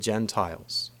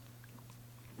Gentiles.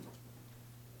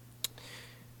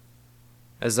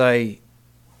 As I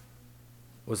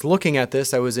was looking at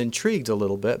this, I was intrigued a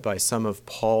little bit by some of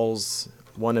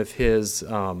one of his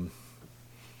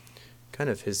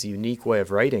his unique way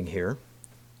of writing here.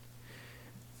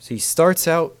 So he starts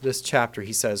out this chapter,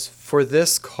 he says, "For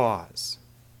this cause."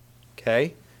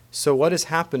 Okay? So what is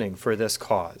happening for this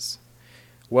cause?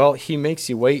 Well, he makes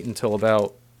you wait until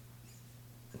about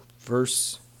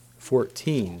verse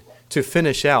 14 to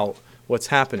finish out what's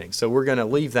happening. So we're going to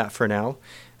leave that for now.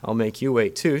 I'll make you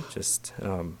wait too, just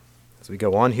as we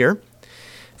go on here.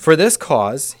 For this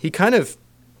cause, he kind of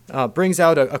brings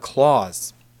out a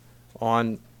clause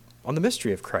on the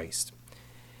mystery of Christ.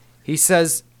 He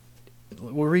says,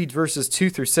 we'll read verses 2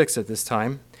 through 6 at this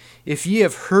time. "If ye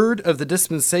have heard of the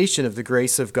dispensation of the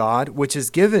grace of God, which is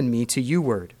given me to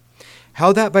youward,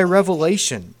 how that by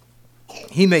revelation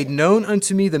he made known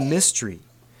unto me the mystery,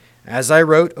 as I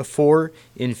wrote afore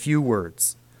in few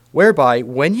words, whereby,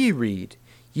 when ye read,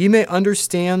 ye may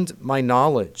understand my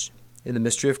knowledge in the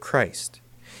mystery of Christ,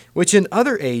 which in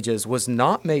other ages was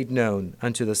not made known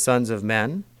unto the sons of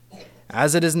men,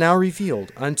 as it is now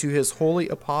revealed unto his holy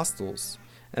apostles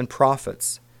and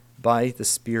prophets by the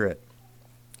Spirit,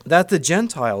 that the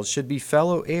Gentiles should be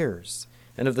fellow heirs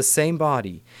and of the same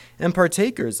body, and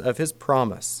partakers of his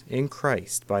promise in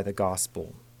Christ by the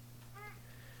gospel."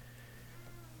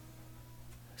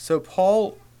 So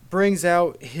Paul brings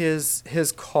out his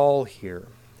call here.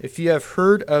 If you have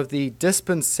heard of the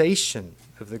dispensation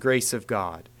of the grace of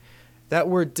God, that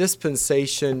word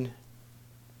dispensation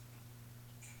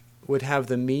would have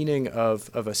the meaning of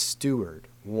a steward,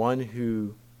 one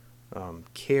who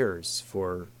cares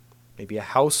for maybe a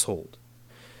household.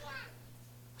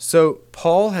 So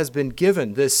Paul has been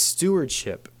given this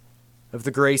stewardship of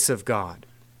the grace of God.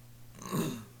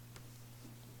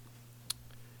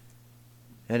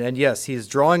 And yes, he is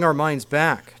drawing our minds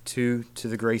back to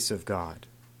the grace of God.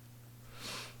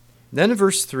 Then in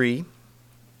verse 3,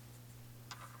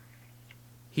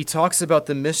 he talks about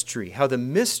the mystery, how the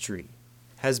mystery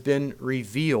has been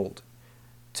revealed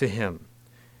to him.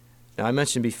 Now, I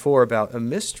mentioned before about a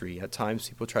mystery. At times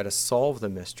people try to solve the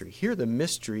mystery. Here the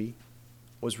mystery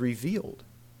was revealed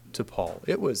to Paul.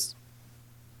 It was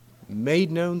made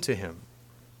known to him.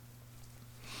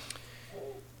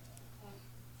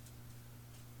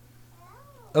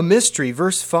 A mystery,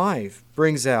 verse 5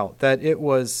 brings out that it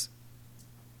was,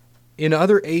 in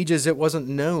other ages it wasn't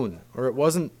known, or it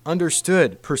wasn't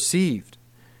understood, perceived.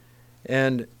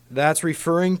 And that's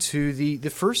referring to the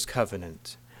first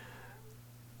covenant.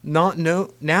 Not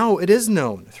known, now it is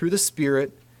known through the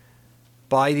Spirit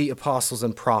by the apostles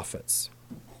and prophets.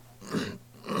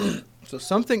 So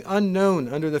something unknown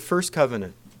under the first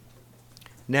covenant.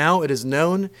 Now it is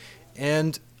known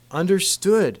and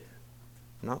understood,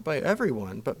 not by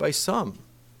everyone, but by some,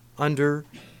 under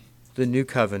the new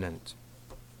covenant.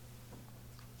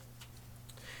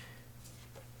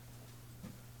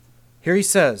 Here he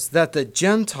says that the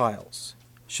Gentiles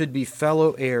should be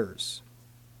fellow heirs.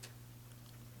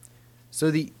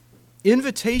 So the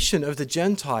invitation of the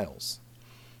Gentiles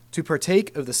to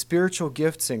partake of the spiritual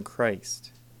gifts in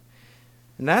Christ.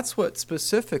 And that's what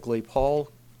specifically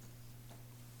Paul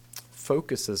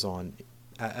focuses on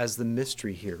as the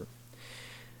mystery here.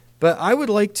 But I would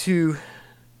like to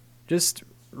just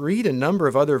read a number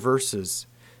of other verses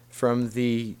from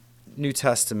the New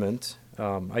Testament.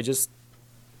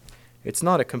 It's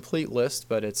not a complete list,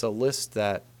 but it's a list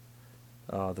that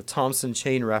the Thompson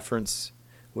Chain Reference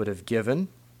would have given.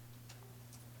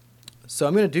 So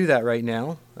I'm going to do that right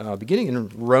now, beginning in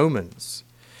Romans.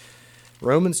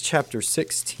 Romans chapter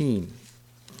 16.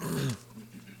 And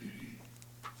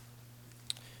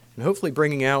hopefully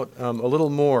bringing out a little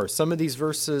more. Some of these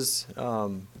verses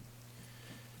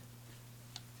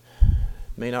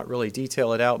may not really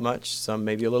detail it out much. Some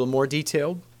may be a little more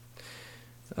detailed.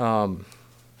 Romans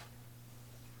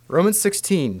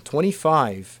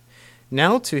 16:25.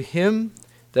 Now to him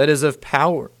that is of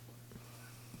power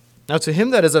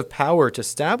to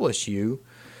establish you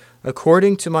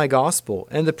according to my gospel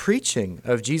and the preaching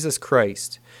of Jesus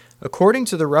Christ, according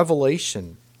to the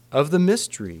revelation of the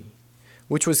mystery,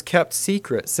 which was kept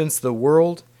secret since the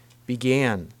world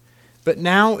began, but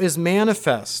now is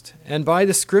manifest, and by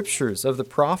the scriptures of the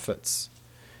prophets,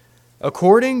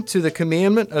 according to the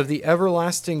commandment of the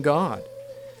everlasting God,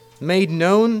 made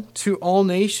known to all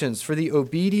nations for the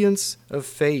obedience of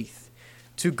faith.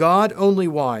 To God only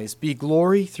wise be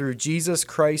glory through Jesus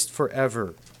Christ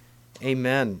forever.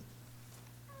 Amen.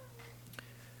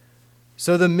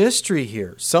 So the mystery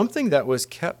here, something that was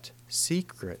kept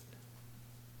secret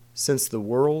since the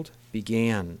world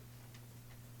began.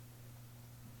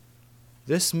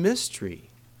 This mystery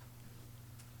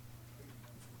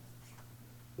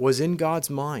was in God's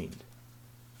mind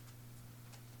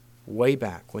way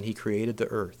back when he created the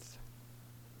earth,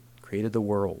 created the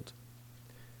world.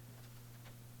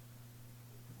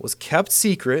 Was kept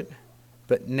secret,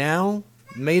 but now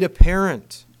made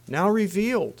apparent, now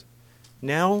revealed,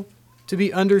 now to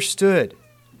be understood.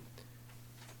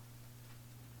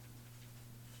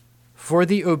 For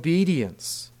the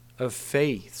obedience of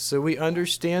faith. So we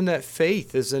understand that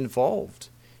faith is involved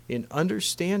in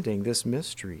understanding this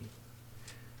mystery.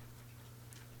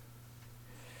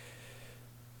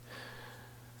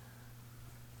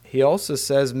 He also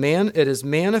says, it is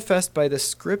manifest by the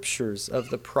scriptures of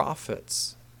the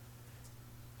prophets.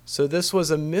 So this was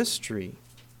a mystery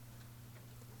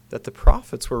that the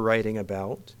prophets were writing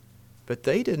about, but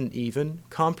they didn't even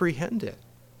comprehend it.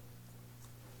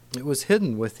 It was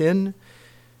hidden within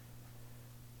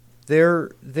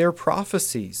their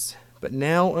prophecies, but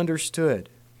now understood.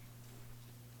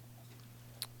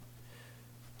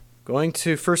 Going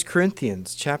to 1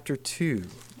 Corinthians chapter 2.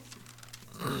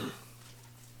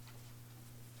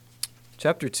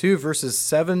 Chapter 2, verses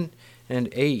 7 and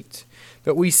 8.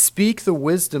 But we speak the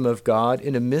wisdom of God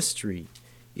in a mystery,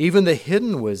 even the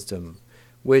hidden wisdom,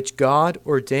 which God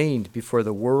ordained before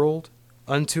the world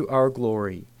unto our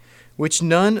glory, which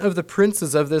none of the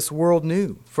princes of this world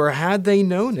knew. For had they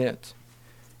known it,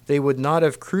 they would not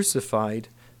have crucified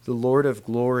the Lord of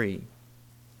glory.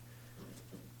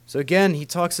 So again, he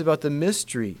talks about the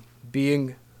mystery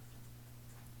being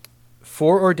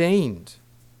foreordained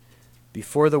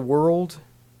before the world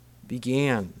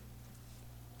began.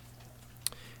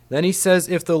 Then he says,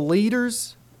 if the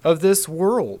leaders of this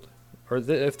world,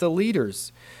 if the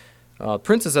leaders,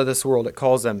 princes of this world, it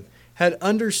calls them, had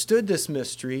understood this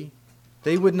mystery,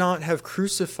 they would not have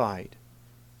crucified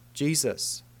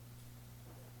Jesus.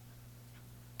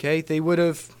 Okay, they would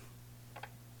have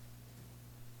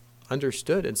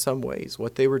understood in some ways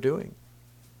what they were doing.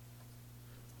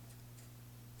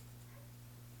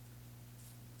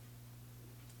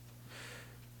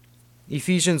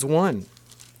 Ephesians 1.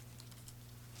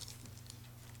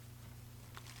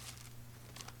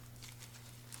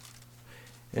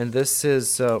 And this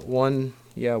is one,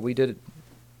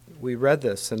 we read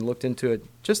this and looked into it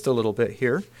just a little bit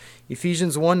here.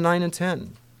 Ephesians 1, 9 and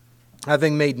 10.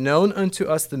 Having made known unto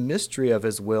us the mystery of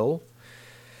his will,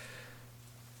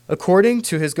 according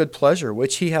to his good pleasure,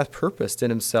 which he hath purposed in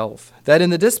himself, that in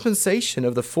the dispensation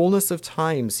of the fullness of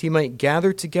times he might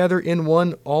gather together in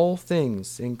one all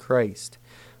things in Christ,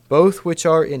 both which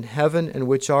are in heaven and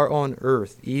which are on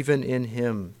earth, even in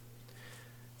him.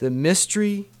 The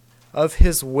mystery of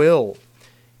his will.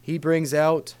 He brings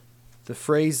out the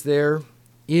phrase there,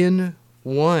 in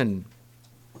one.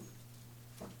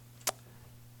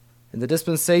 In the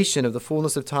dispensation of the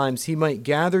fullness of times, he might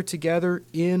gather together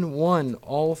in one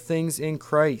all things in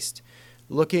Christ,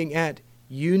 looking at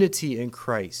unity in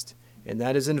Christ, and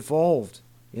that is involved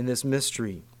in this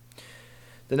mystery.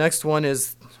 The next one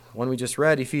is one we just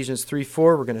read, Ephesians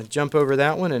 3:4. We're going to jump over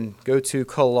that one and go to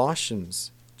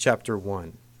Colossians chapter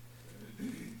 1.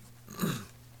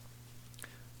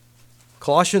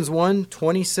 Colossians 1,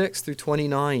 26 through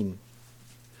 29.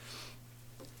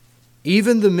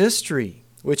 Even the mystery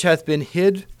which hath been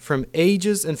hid from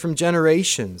ages and from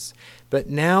generations, but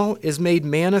now is made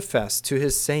manifest to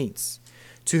his saints,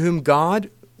 to whom God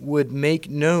would make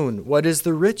known what is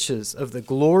the riches of the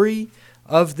glory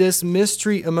of this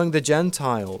mystery among the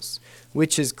Gentiles,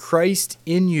 which is Christ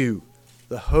in you,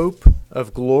 the hope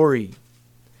of glory,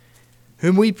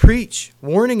 whom we preach,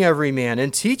 warning every man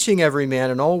and teaching every man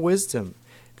in all wisdom,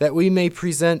 that we may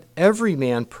present every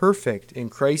man perfect in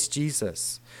Christ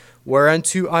Jesus,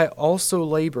 whereunto I also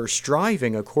labor,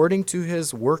 striving according to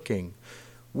his working,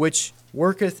 which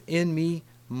worketh in me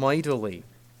mightily.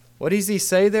 What does he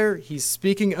say there? He's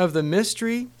speaking of the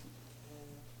mystery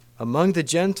among the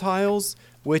Gentiles,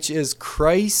 which is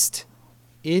Christ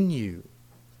in you,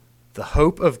 the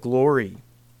hope of glory.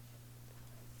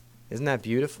 Isn't that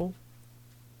beautiful?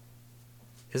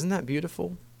 Isn't that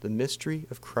beautiful? The mystery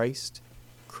of Christ,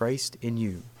 Christ in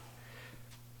you.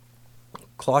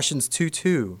 Colossians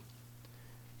 2:2.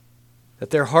 That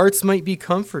their hearts might be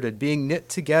comforted, being knit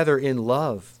together in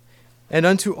love, and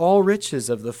unto all riches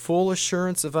of the full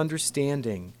assurance of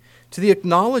understanding, to the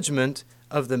acknowledgement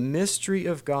of the mystery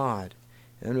of God,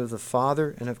 and of the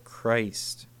Father and of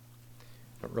Christ.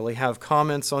 I don't really have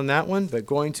comments on that one, but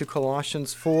going to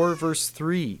Colossians 4, verse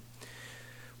 3.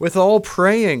 With all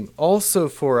praying also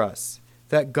for us,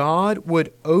 that God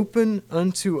would open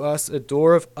unto us a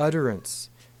door of utterance,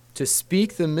 to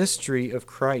speak the mystery of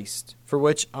Christ, for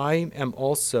which I am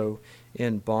also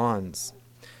in bonds.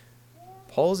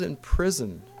 Paul's in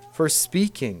prison for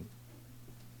speaking,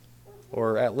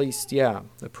 or at least, a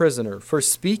prisoner, for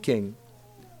speaking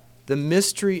the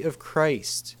mystery of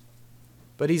Christ.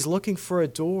 But he's looking for a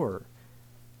door,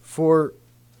 for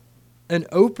an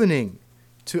opening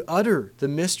to utter the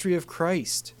mystery of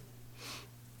Christ.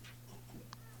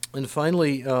 And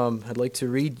finally, I'd like to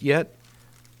read yet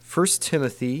 1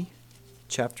 Timothy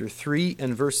chapter 3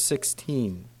 and verse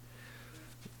 16.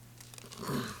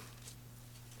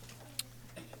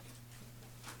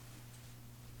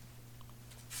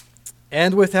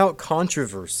 And without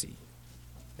controversy.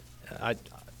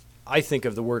 I think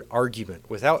of the word argument,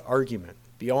 without argument,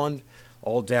 beyond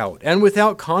all doubt. And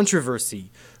without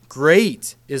controversy,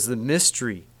 great is the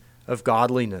mystery of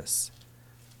godliness.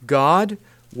 God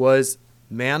was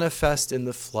manifest in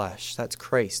the flesh. That's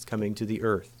Christ coming to the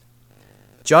earth.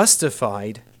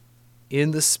 Justified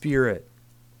in the Spirit.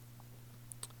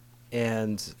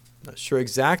 And not sure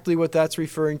exactly what that's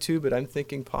referring to, but I'm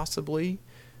thinking possibly,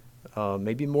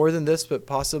 maybe more than this, but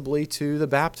possibly to the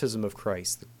baptism of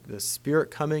Christ, the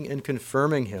Spirit coming and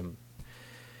confirming him.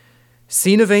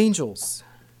 Seen of angels,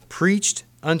 preached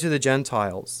unto the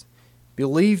Gentiles,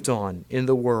 believed on in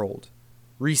the world,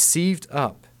 received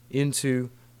up into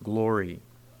glory.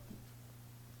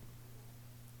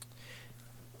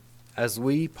 As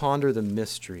we ponder the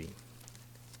mystery,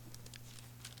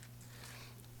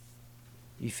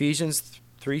 Ephesians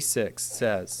 3:6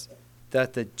 says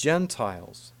that the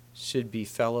Gentiles should be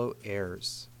fellow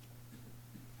heirs.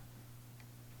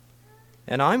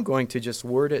 And I'm going to just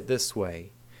word it this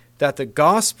way, that the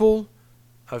gospel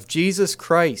of Jesus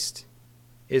Christ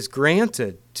is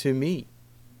granted to me.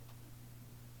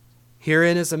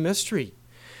 Herein is a mystery.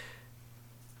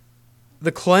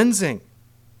 The cleansing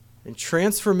and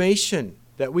transformation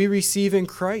that we receive in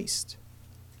Christ.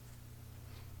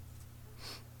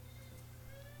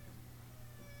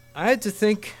 I had to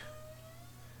think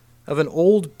of an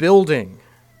old building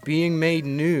being made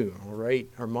new, all right?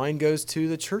 Our mind goes to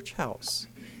the church house.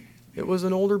 It was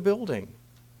an older building,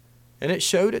 and it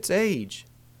showed its age.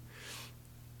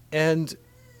 And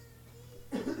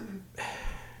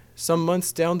some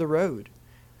months down the road,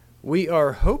 we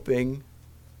are hoping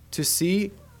to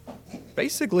see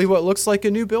basically what looks like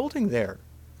a new building there.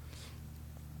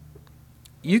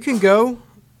 You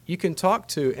can talk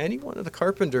to any one of the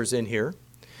carpenters in here,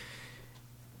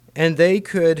 and they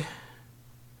could,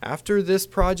 after this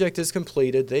project is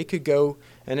completed, they could go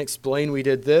and explain we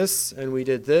did this, and we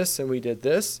did this, and we did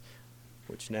this,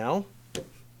 which now,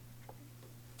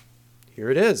 here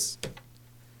it is.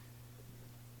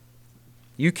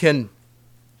 You can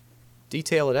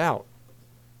detail it out,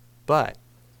 but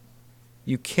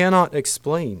you cannot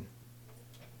explain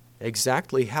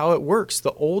exactly how it works,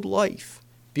 the old life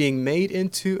being made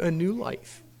into a new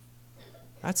life.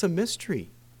 That's a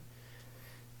mystery.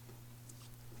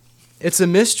 It's a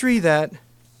mystery that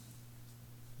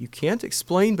you can't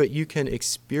explain, but you can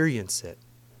experience it.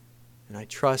 And I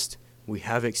trust we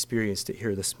have experienced it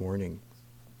here this morning.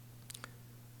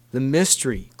 The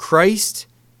mystery, Christ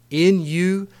in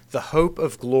you, the hope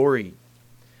of glory.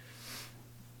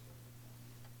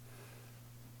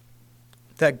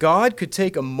 That God could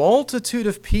take a multitude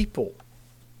of people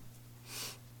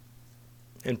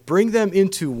and bring them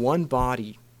into one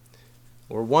body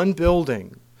or one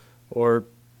building or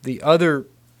the other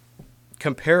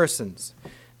comparisons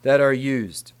that are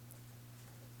used.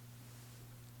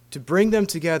 To bring them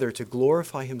together to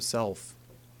glorify himself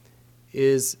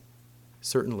is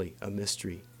certainly a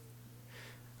mystery.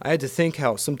 I had to think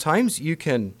how sometimes you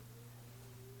can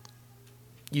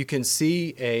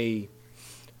see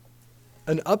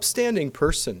an upstanding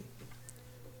person,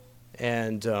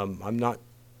 and I'm not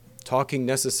talking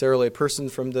necessarily a person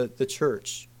from the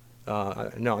church.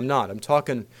 No, I'm not. I'm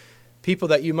talking people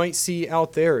that you might see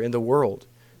out there in the world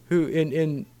who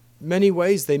in many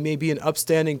ways they may be an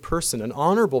upstanding person, an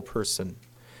honorable person.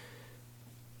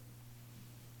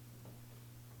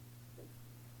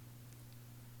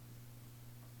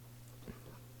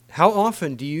 How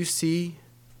often do you see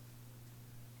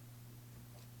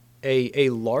a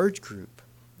large group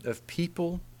of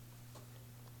people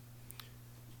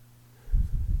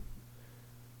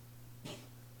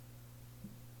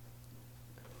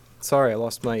Sorry, I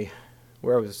lost I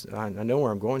know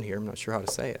where I'm going here. I'm not sure how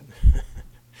to say it.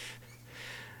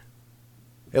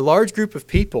 A large group of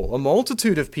people, a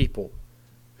multitude of people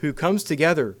who comes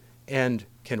together and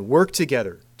can work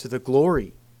together to the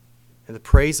glory and the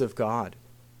praise of God.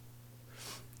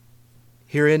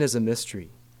 Herein is a mystery.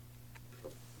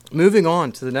 Moving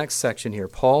on to the next section here,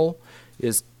 Paul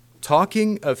is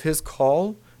talking of his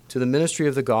call to the ministry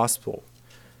of the gospel.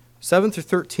 7 through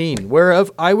 13,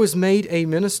 whereof I was made a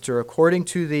minister according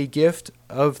to the gift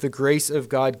of the grace of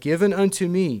God given unto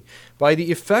me by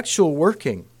the effectual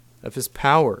working of his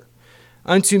power.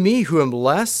 Unto me, who am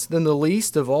less than the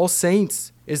least of all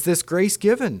saints, is this grace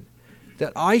given,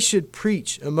 that I should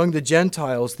preach among the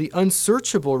Gentiles the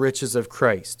unsearchable riches of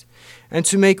Christ, and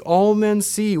to make all men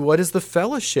see what is the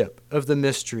fellowship of the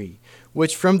mystery,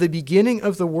 which from the beginning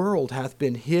of the world hath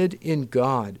been hid in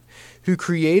God, who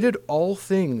created all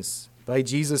things by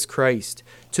Jesus Christ,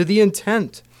 to the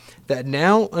intent that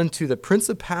now unto the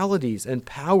principalities and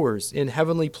powers in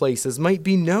heavenly places might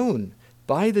be known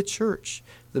by the church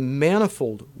the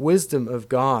manifold wisdom of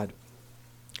God,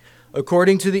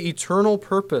 according to the eternal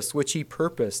purpose which he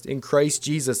purposed in Christ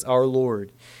Jesus our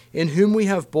Lord, in whom we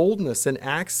have boldness and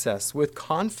access with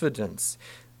confidence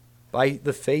by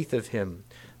the faith of him.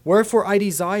 Wherefore I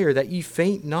desire that ye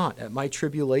faint not at my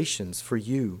tribulations for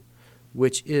you,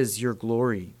 which is your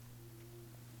glory.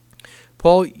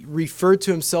 Paul referred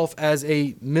to himself as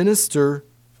a minister,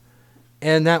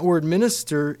 and that word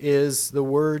minister is the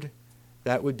word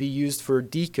that would be used for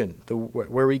deacon,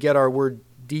 where we get our word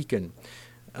deacon,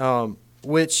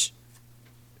 which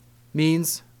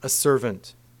means a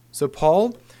servant. So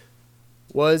Paul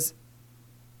was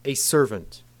a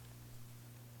servant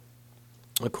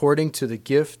according to the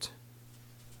gift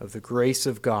of the grace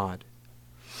of God.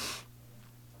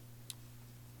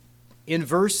 In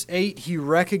verse 8, he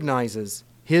recognizes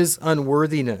his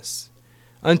unworthiness.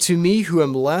 Unto me, who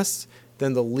am less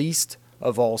than the least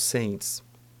of all saints.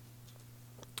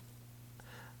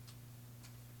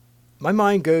 My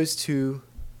mind goes to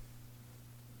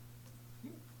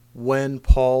when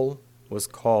Paul was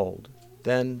called,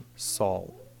 then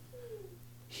Saul.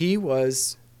 He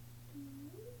was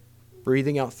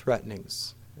breathing out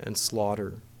threatenings and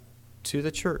slaughter to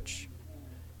the church.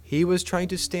 He was trying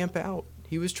to stamp out.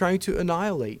 He was trying to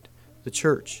annihilate the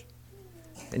church.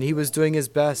 And he was doing his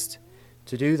best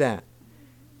to do that.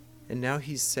 And now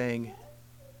he's saying,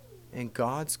 and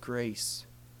God's grace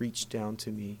reached down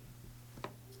to me.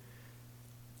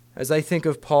 As I think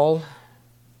of Paul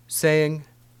saying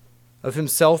of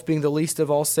himself being the least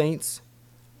of all saints,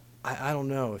 I don't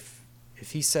know if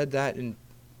he said that in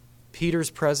Peter's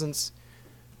presence.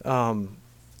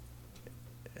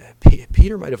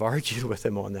 Peter might have argued with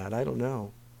him on that. I don't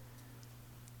know.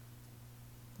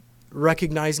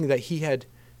 Recognizing that he had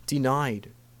denied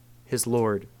his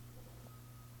Lord.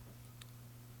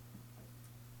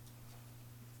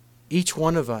 Each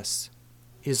one of us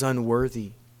is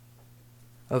unworthy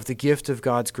of the gift of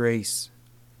God's grace.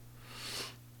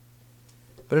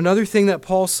 But another thing that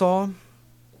Paul saw,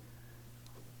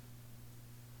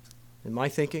 in my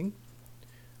thinking,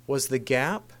 was the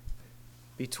gap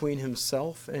between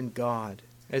himself and God.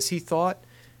 As he thought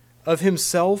of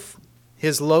himself,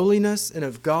 his lowliness, and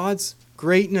of God's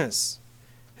greatness,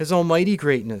 his almighty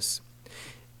greatness.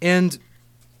 And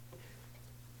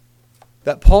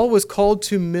that Paul was called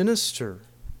to minister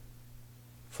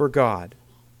for God.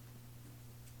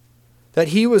 That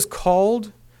he was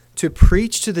called to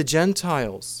preach to the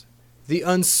Gentiles the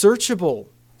unsearchable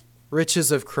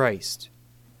riches of Christ.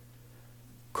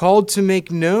 Called to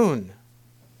make known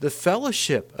the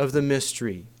fellowship of the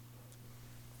mystery.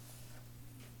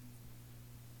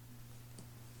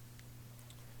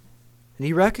 And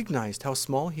he recognized how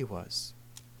small he was.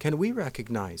 Can we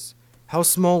recognize how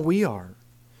small we are?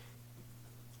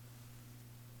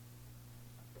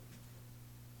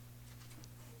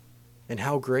 And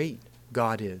how great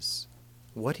God is,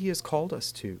 what he has called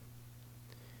us to.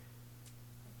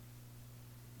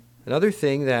 Another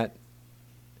thing that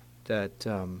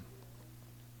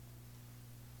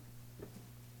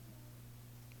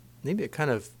maybe it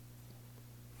kind of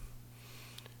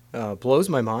blows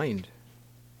my mind.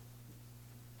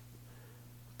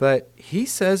 But he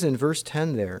says in verse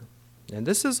 10 there, and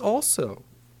this is also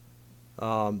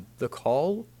the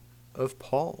call of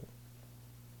Paul,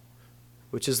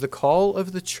 which is the call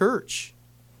of the church,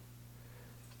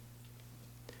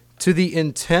 to the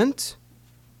intent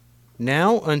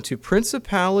now unto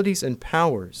principalities and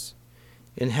powers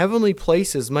in heavenly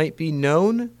places might be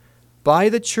known by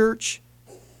the church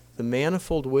the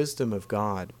manifold wisdom of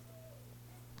God.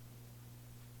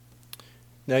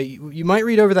 Now, you might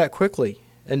read over that quickly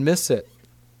and miss it.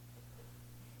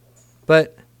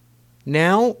 But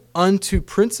now unto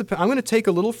I'm going to take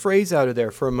a little phrase out of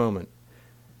there for a moment.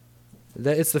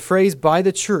 That it's the phrase by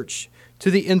the church, to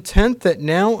the intent that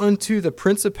now unto the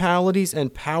principalities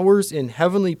and powers in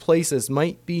heavenly places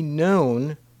might be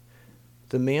known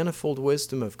the manifold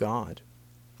wisdom of God.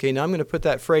 Okay, now I'm going to put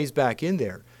that phrase back in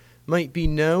there. Might be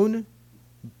known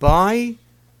by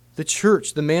the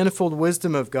church, the manifold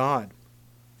wisdom of God.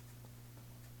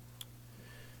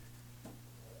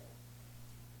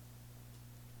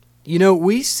 You know,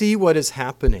 we see what is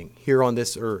happening here on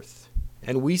this earth,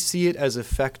 and we see it as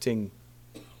affecting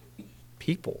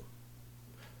people.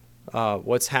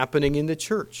 What's happening in the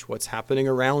church, what's happening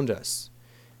around us.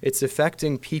 It's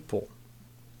affecting people.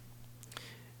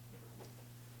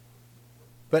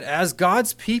 But as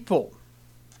God's people,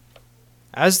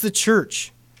 as the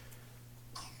church,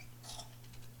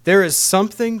 there is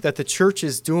something that the church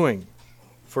is doing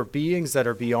for beings that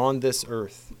are beyond this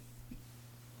earth.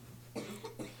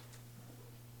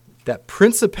 That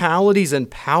principalities and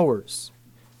powers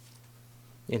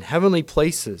in heavenly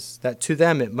places, that to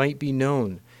them it might be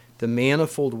known the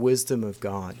manifold wisdom of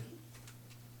God.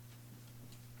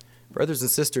 Brothers and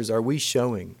sisters, are we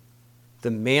showing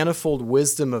the manifold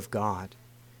wisdom of God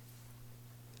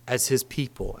as his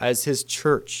people, as his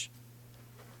church,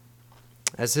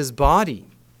 as his body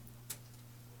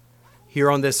here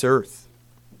on this earth?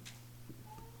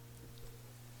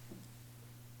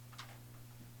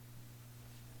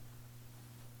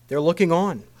 They're looking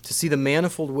on to see the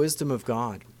manifold wisdom of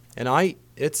God. And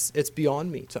it's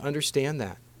beyond me to understand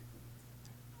that.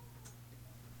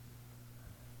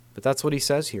 But that's what he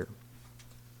says here.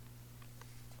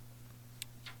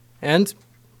 And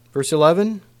verse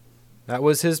 11, that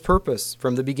was his purpose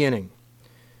from the beginning,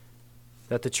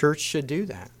 that the church should do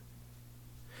that.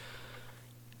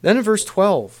 Then in verse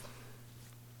 12,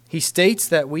 he states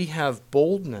that we have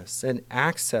boldness and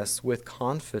access with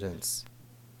confidence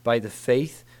by the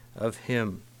faith of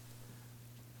him.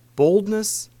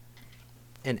 Boldness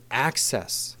and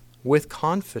access with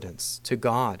confidence to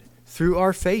God through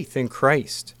our faith in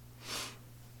Christ.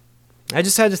 I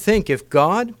just had to think, if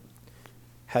God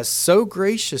has so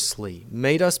graciously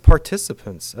made us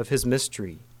participants of his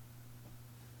mystery,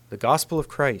 the gospel of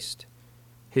Christ,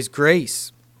 his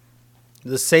grace,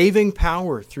 the saving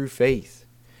power through faith,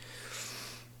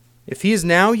 if he is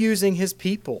now using his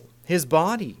people, his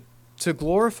body, to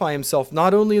glorify himself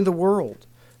not only in the world,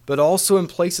 but also in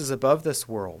places above this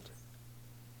world,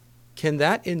 can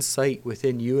that incite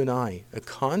within you and I a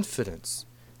confidence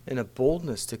and a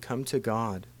boldness to come to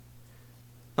God?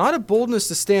 Not a boldness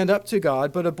to stand up to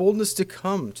God, but a boldness to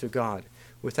come to God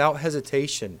without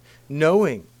hesitation,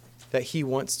 knowing that he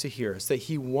wants to hear us, that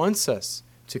he wants us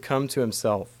to come to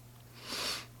himself.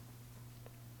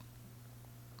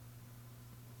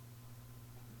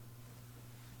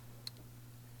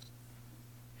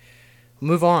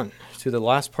 Move on to the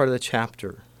last part of the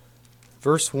chapter.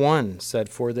 Verse 1 said,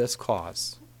 "For this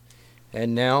cause."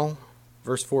 And now,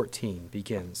 verse 14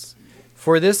 begins,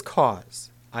 "For this cause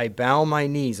I bow my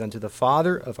knees unto the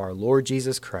Father of our Lord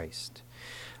Jesus Christ,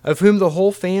 of whom the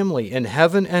whole family in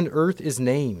heaven and earth is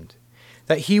named,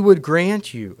 that he would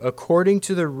grant you, according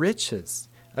to the riches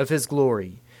of his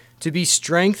glory, to be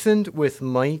strengthened with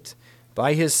might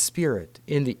by his Spirit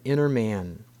in the inner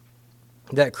man,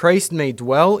 that Christ may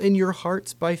dwell in your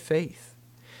hearts by faith,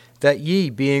 that ye,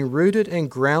 being rooted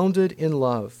and grounded in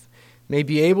love, may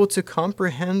be able to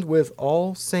comprehend with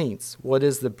all saints what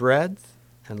is the breadth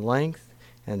and length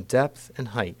and depth and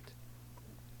height,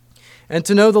 and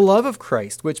to know the love of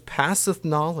Christ, which passeth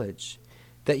knowledge,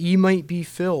 that ye might be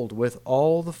filled with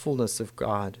all the fullness of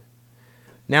God.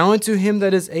 Now unto him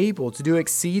that is able to do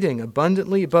exceeding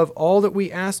abundantly above all that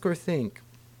we ask or think,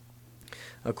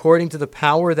 according to the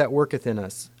power that worketh in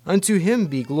us, unto him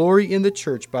be glory in the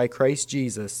church by Christ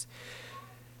Jesus,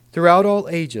 throughout all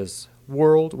ages,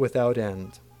 world without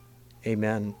end.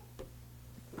 Amen."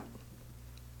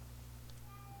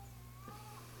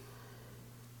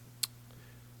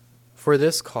 For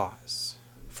this cause,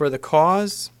 for the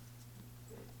cause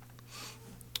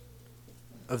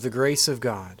of the grace of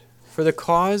God, for the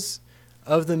cause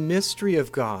of the mystery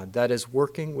of God that is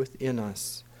working within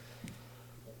us,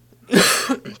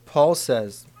 Paul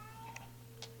says,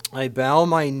 "I bow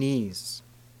my knees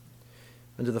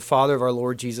unto the Father of our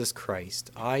Lord Jesus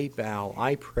Christ." I bow,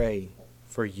 I pray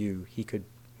for you,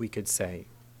 we could say.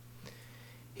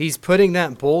 He's putting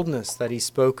that boldness that he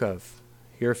spoke of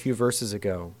here a few verses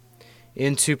ago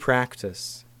into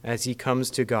practice as he comes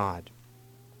to God.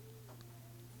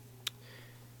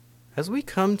 As we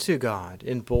come to God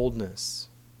in boldness,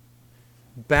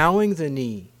 bowing the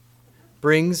knee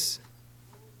brings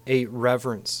a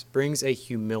reverence, brings a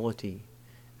humility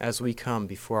as we come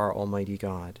before our Almighty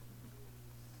God.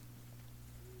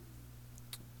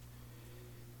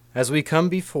 As we come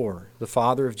before the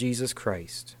Father of Jesus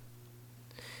Christ,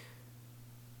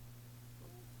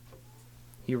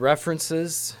 he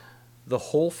references the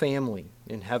whole family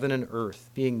in heaven and earth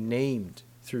being named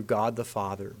through God the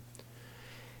Father.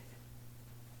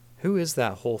 Who is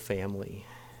that whole family?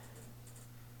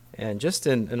 And just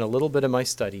in a little bit of my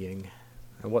studying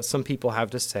and what some people have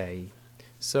to say,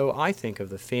 So I think of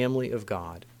the family of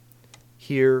God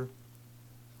here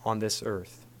on this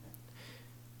earth.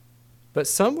 But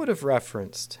some would have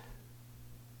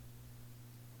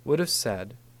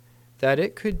said that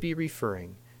it could be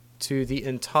referring to the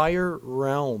entire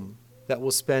realm that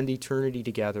will spend eternity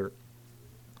together.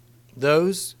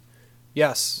 Those,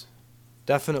 yes,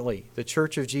 definitely, the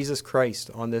Church of Jesus Christ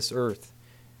on this earth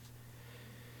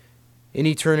in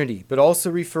eternity, but also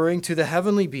referring to the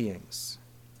heavenly beings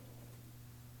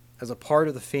as a part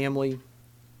of the family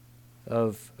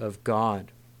of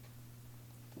God.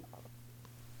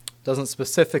 Doesn't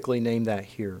specifically name that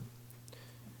here.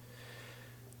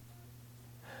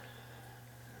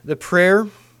 The prayer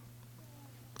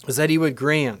is that he would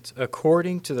grant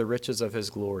according to the riches of his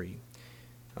glory.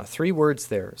 3 words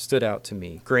there stood out to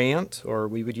me. Grant, or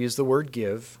we would use the word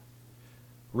give,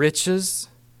 riches,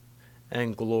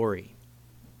 and glory.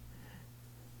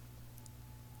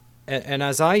 And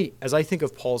as I think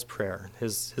of Paul's prayer,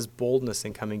 his boldness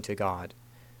in coming to God,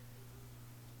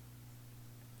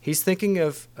 he's thinking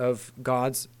of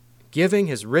God's giving,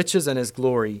 his riches and his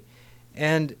glory,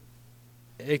 and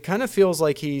it kind of feels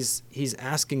like he's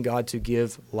asking God to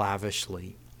give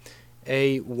lavishly.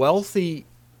 A wealthy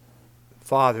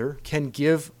father can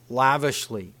give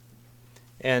lavishly,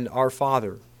 and our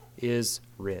Father is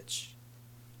rich.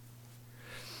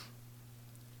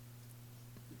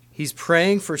 He's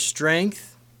praying for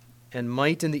strength and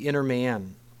might in the inner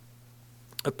man,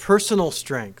 a personal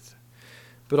strength,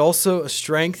 but also a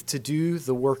strength to do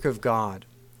the work of God.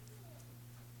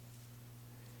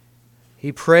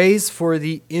 He prays for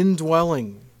the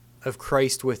indwelling of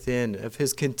Christ within, of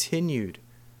his continued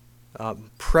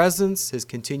presence, his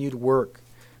continued work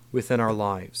within our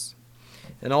lives.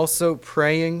 And also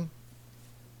praying,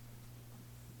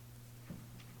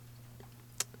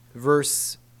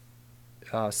 verse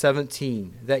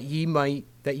 17, that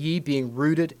ye being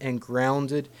rooted and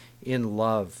grounded in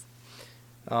love.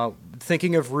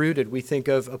 Thinking of rooted, we think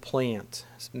of a plant,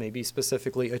 maybe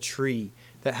specifically a tree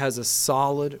that has a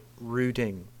solid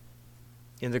rooting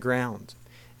in the ground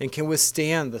and can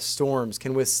withstand the storms,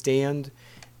 can withstand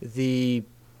the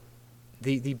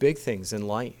big things in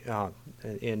life,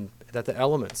 that the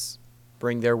elements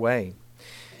bring their way.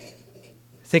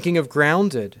 Thinking of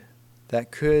grounded, that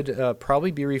could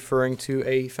probably be referring to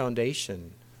a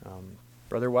foundation.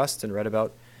 Brother Weston read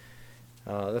about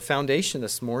the foundation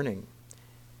this morning.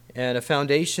 And a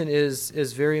foundation is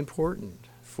very important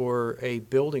for a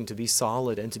building to be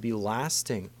solid and to be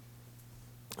lasting.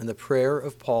 And the prayer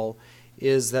of Paul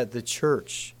is that the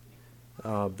church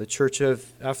of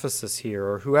Ephesus here,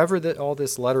 or whoever that all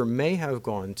this letter may have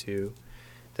gone to,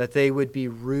 that they would be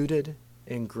rooted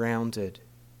and grounded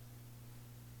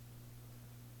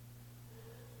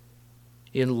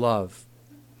in love.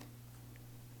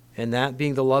 And that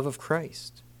being the love of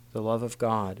Christ, the love of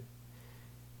God.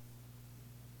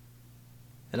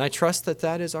 And I trust that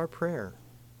that is our prayer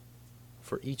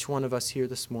for each one of us here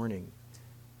this morning,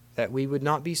 that we would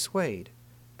not be swayed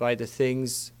by the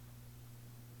things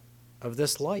of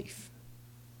this life,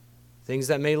 things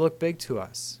that may look big to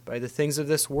us, by the things of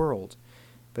this world,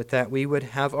 but that we would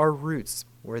have our roots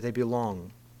where they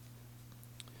belong.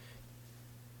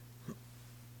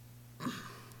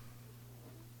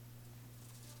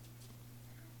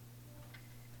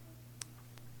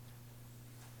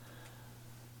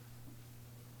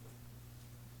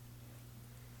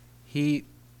 He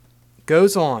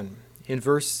goes on in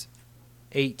verse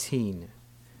 18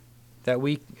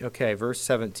 verse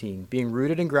 17, being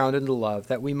rooted and grounded in love,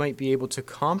 that we might be able to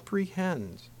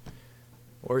comprehend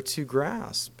or to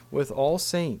grasp with all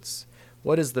saints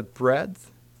what is the breadth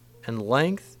and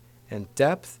length and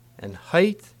depth and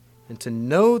height, and to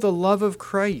know the love of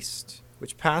Christ,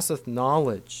 which passeth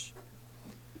knowledge,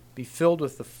 be filled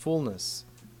with the fullness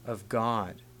of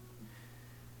God.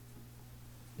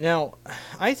 Now,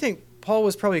 I think Paul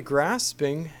was probably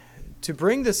grasping to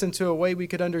bring this into a way we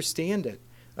could understand it,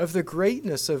 of the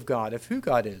greatness of God, of who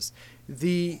God is,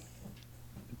 the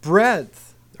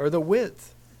breadth or the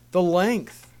width, the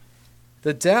length,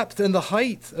 the depth and the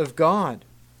height of God,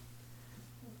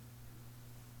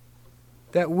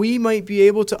 that we might be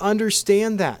able to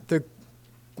understand that.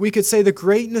 We could say the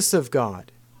greatness of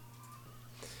God.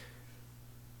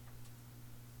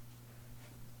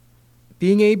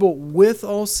 Being able with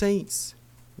all saints.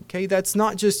 Okay, that's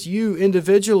not just you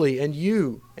individually and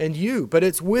you, but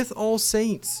it's with all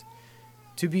saints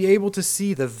to be able to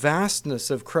see the vastness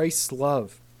of Christ's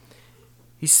love.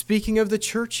 He's speaking of the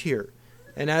church here.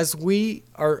 And as we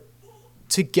are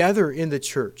together in the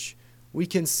church, we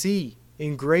can see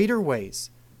in greater ways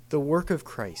the work of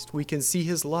Christ. We can see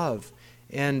his love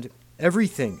and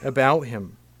everything about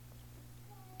him.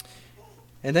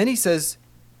 And then he says,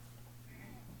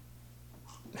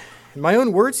 in my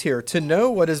own words here, to know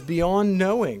what is beyond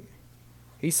knowing.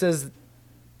 He says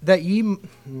that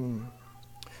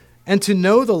and to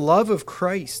know the love of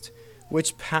Christ,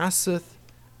 which passeth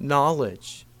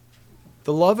knowledge.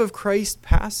 The love of Christ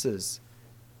passes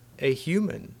a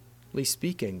humanly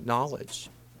speaking knowledge.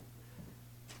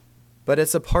 But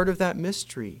it's a part of that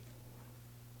mystery.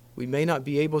 We may not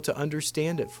be able to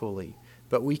understand it fully,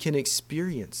 but we can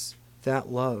experience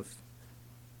that love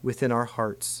within our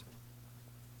hearts.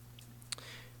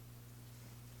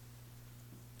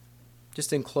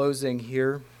 Just in closing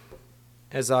here,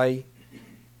 as I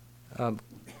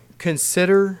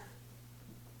consider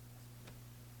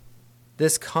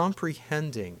this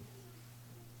comprehending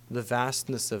the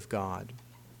vastness of God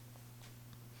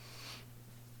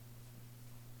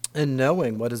and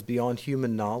knowing what is beyond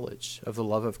human knowledge of the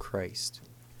love of Christ,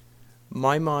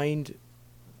 my mind,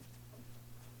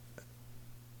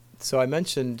 so I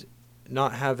mentioned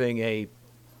not having a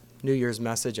New Year's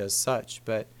message as such,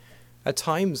 but at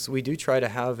times we do try to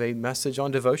have a message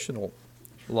on devotional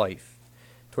life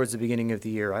towards the beginning of the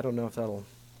year. I don't know if that'll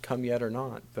come yet or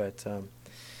not, but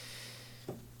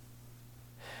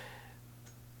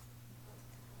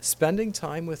spending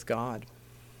time with God,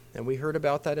 and we heard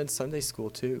about that in Sunday school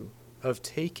too, of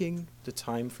taking the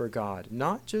time for God,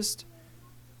 not just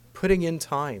putting in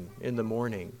time in the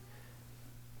morning.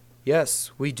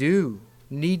 Yes, we do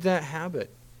need that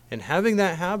habit, and having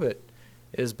that habit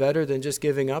is better than just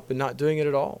giving up and not doing it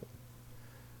at all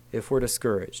if we're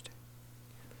discouraged.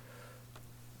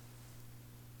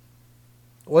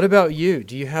 What about you?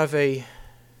 Do you have a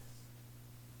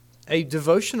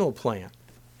devotional plan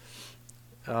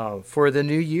for the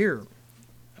new year?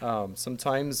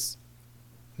 Sometimes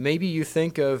maybe you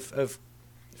think of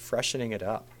freshening it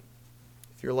up.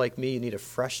 If you're like me, you need to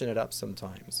freshen it up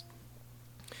sometimes.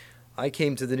 I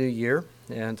came to the new year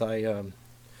and I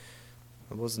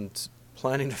wasn't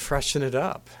planning to freshen it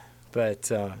up, but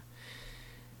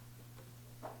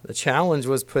the challenge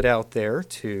was put out there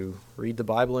to read the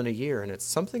Bible in a year, and it's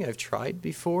something I've tried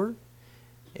before,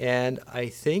 and I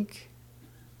think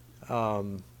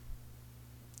I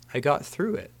got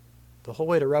through it the whole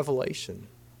way to Revelation,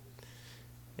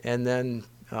 and then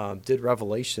did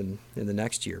Revelation in the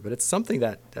next year. But it's something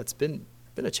that's been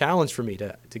a challenge for me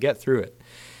to get through it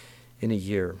in a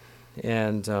year.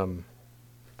 And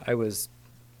I was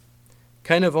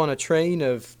kind of on a train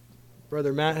of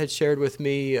Brother Matt had shared with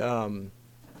me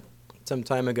some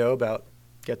time ago about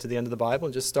get to the end of the Bible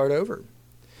and just start over.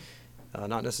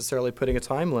 Not necessarily putting a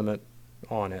time limit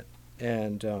on it.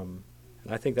 And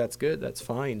I think that's good. That's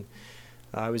fine.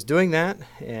 I was doing that,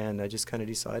 and I just kind of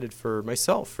decided for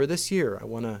myself, for this year, I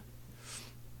want to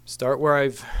start where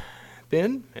I've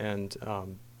been and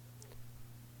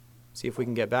see if we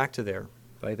can get back to there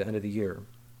by the end of the year.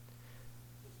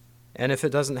 And if it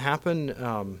doesn't happen,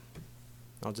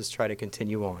 I'll just try to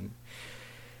continue on.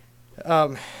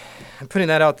 I'm putting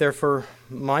that out there for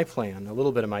my plan, a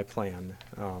little bit of my plan.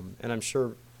 And I'm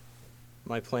sure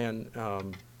my plan,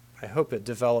 I hope it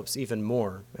develops even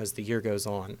more as the year goes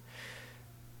on.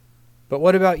 But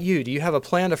what about you? Do you have a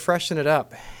plan to freshen it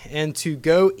up and to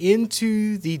go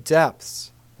into the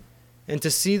depths and to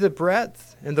see the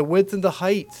breadth and the width and the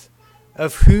height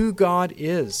of who God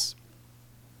is?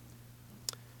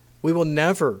 We will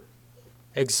never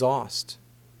exhaust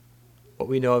what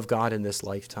we know of God in this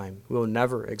lifetime. We will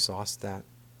never exhaust that.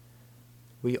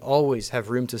 We always have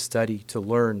room to study, to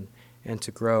learn, and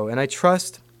to grow. And I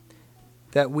trust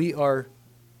that we are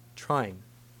trying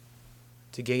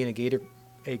to gain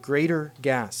a greater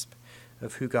grasp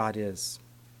of who God is.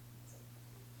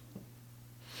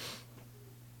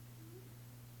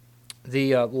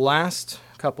 The last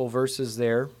couple verses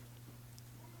there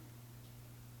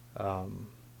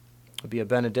would be a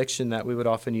benediction that we would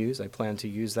often use. I plan to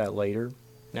use that later.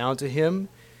 Now to him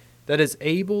that is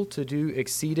able to do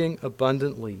exceeding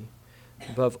abundantly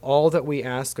above all that we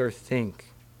ask or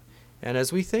think. And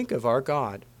as we think of our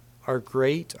God, our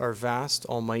great, our vast,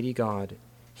 almighty God,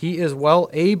 he is well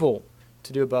able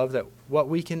to do above that what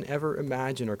we can ever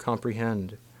imagine or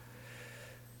comprehend.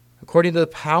 According to the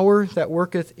power that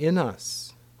worketh in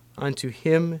us, unto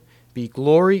him be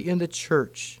glory in the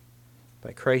church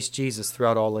by Christ Jesus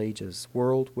throughout all ages,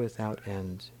 world without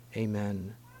end.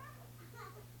 Amen.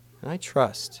 And I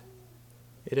trust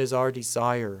it is our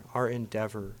desire, our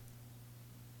endeavor,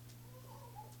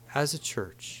 as a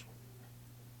church,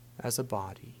 as a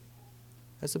body,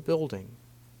 as a building,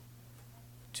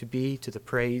 to be to the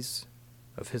praise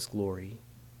of his glory.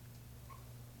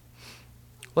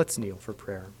 Let's kneel for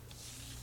prayer.